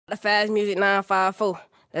The Fast Music 954.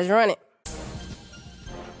 Let's run it.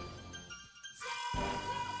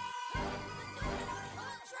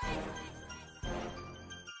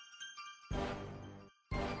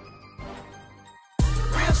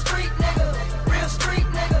 Real street nigga, real street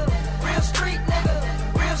nigga, real street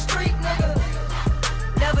nigga, real street nigga.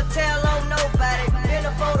 Never tell on nobody, been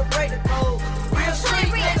a foe to break the code. Real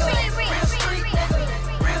street nigga, real street nigga,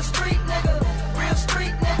 real street nigga, real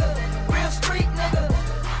street nigga, real street nigga.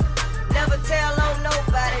 Never tell on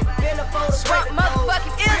nobody, been a foe to break the code.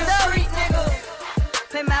 Real street nigga.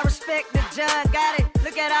 Pay my respect to John, got it.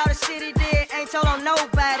 Look at all the shit he did, ain't told on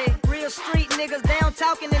nobody. Real street niggas, they don't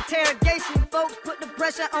talk in interrogation. Folks put the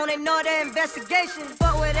pressure on, they know their investigation.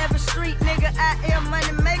 Fuck with every street nigga, I am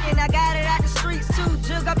money making. I got it out the streets too,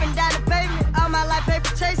 jug up and down the pavement. All my life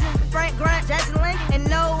paper chasing, Frank Grant, Jackson Lincoln. And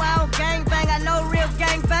no, I don't gang bang, I know real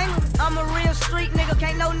gang bangers. I'm a real street nigga,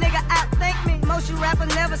 can't no nigga outthink me. Most you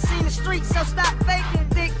rappers never seen the streets, so stop faking.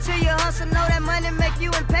 Stick to your hustle, know that money make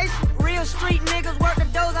you impatient. Real street niggas work the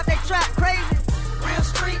doors up, they trap crazy. Real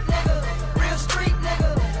street nigga, real street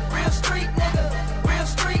nigga, real street nigga, real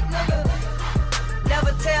street nigga.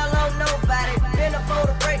 Never tell on nobody, been a foe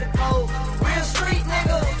to break the code. Real street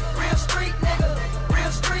nigga, real street nigga,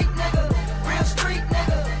 real street nigga, real street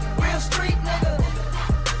nigga, real street nigga.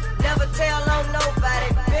 Never tell on nobody,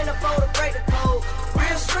 been a foe to break the code.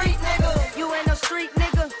 Real street nigga, you ain't no street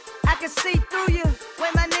nigga, I can see through you.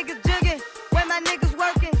 When my niggas jugging, when my niggas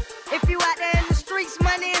working. If you out there in the streets,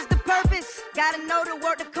 money is the purpose. Gotta know to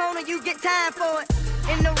work the corner, you get time for it.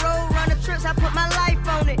 In the road, running trips, I put my life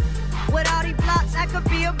on it. With all these blocks, I could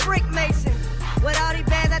be a brick mason. With all these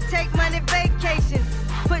bands, I take money vacations.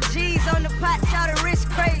 Put G's on the pot, shout the wrist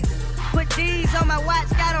crazy. Put D's on my watch,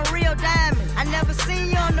 got on real diamonds. I never seen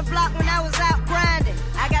you on the block when I was out grinding.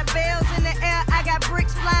 I got bells in the air, I got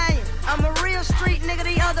bricks flying. I'm a real street nigga,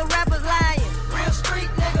 the other rappers lying. Real street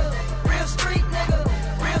nigga, real street nigga,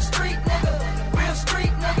 real street nigga, real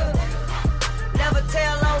street nigga. Never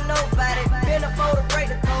tell on nobody, been a foe to break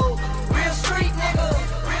the code. Real street nigga,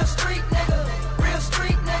 real street nigga, real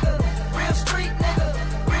street nigga, real street nigga,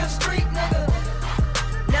 real street nigga.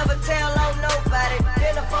 Never tell on nobody,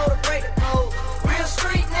 been a foe to break the code. Real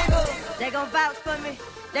street nigga. They gon' vouch for me,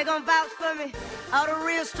 they gon' vouch for me. All the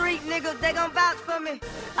real street niggas, they gon' vouch for me.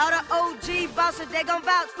 All the OG bosses, they gon'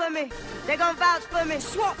 vouch for me. They gon' vouch for me,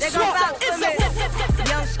 they gon' vouch for me.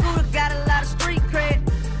 Young Scooter got a lot of street cred.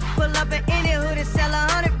 Pull up in any hood and sell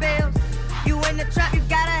 100 bills. You in the trap, you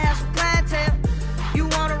gotta have some clientele. You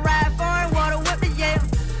wanna ride foreign water with the Yale.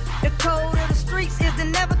 The code of the streets is to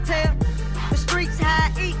never tell. The streets how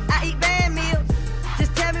I eat band meals.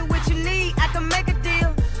 Just tell me what you need, I can make a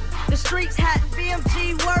deal. The streets hot,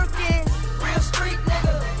 BMG working. Real street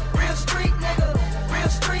nigga, real street nigga, real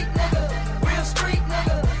street nigga, real street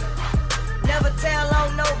nigga. Never tell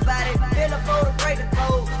on nobody, been a foe to break the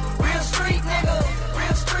code. Real street nigga,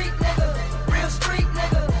 real street nigga, real street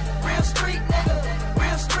nigga, real street nigga,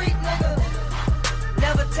 real street nigga.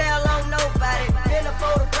 Never tell on nobody, been a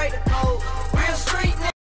foe to break the code. Real street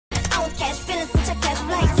nigga. I don't catch feelings, bitch, I catch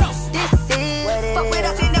like this. This is Fuck with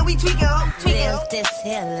us and then we tweaking, ho, tweaking. this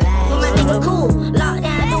here life. When my nigga cool, lock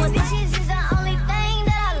down, doing bitches is the only thing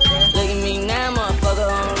that I love. Look at me now,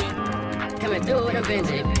 motherfucker. Coming through with a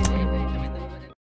vintage.